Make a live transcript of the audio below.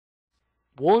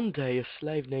One day, a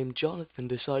slave named Jonathan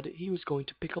decided he was going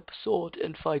to pick up a sword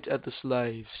and fight at the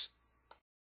slaves.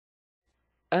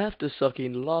 After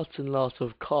sucking lots and lots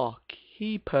of cock,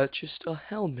 he purchased a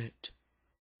helmet.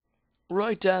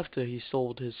 Right after he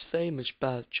sold his famous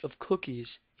batch of cookies,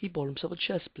 he bought himself a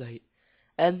chest plate.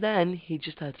 And then he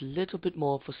just had a little bit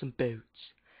more for some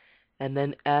boots. And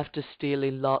then after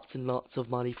stealing lots and lots of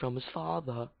money from his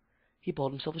father, he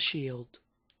bought himself a shield.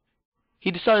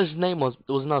 He decided his name was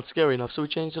not scary enough, so he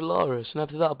changed to Loris, and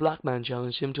after that a black man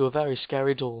challenged him to a very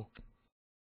scary duel.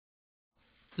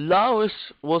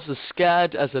 Loris was as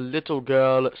scared as a little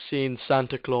girl seeing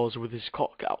Santa Claus with his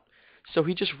cock out, so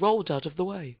he just rolled out of the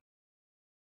way.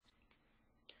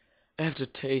 After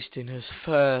tasting his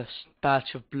first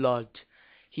batch of blood,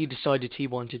 he decided he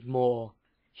wanted more.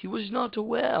 He was not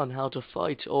aware on how to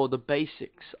fight or the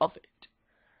basics of it.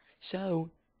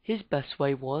 So, his best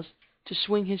way was to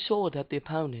swing his sword at the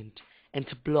opponent and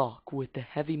to block with the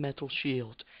heavy metal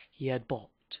shield he had bought.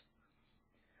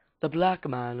 The black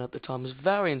man at the time was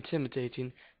very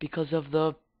intimidating because of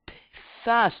the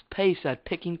fast pace at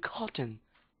picking cotton.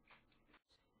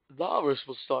 Loris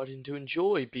was starting to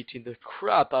enjoy beating the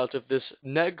crap out of this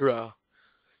Negra.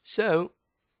 So,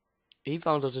 he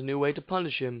found out a new way to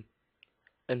punish him,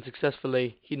 and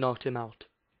successfully he knocked him out.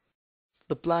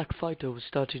 The black fighter was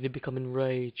starting to become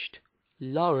enraged.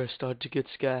 Loris started to get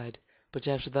scared, but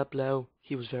after that blow,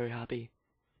 he was very happy.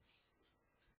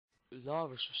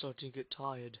 Loris was starting to get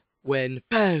tired, when,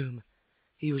 boom,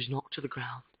 he was knocked to the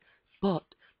ground. But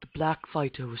the black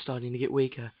fighter was starting to get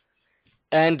weaker,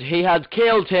 and he had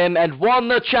killed him and won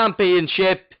the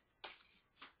championship!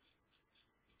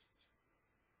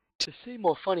 To see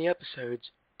more funny episodes,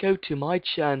 go to my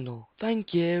channel.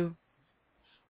 Thank you.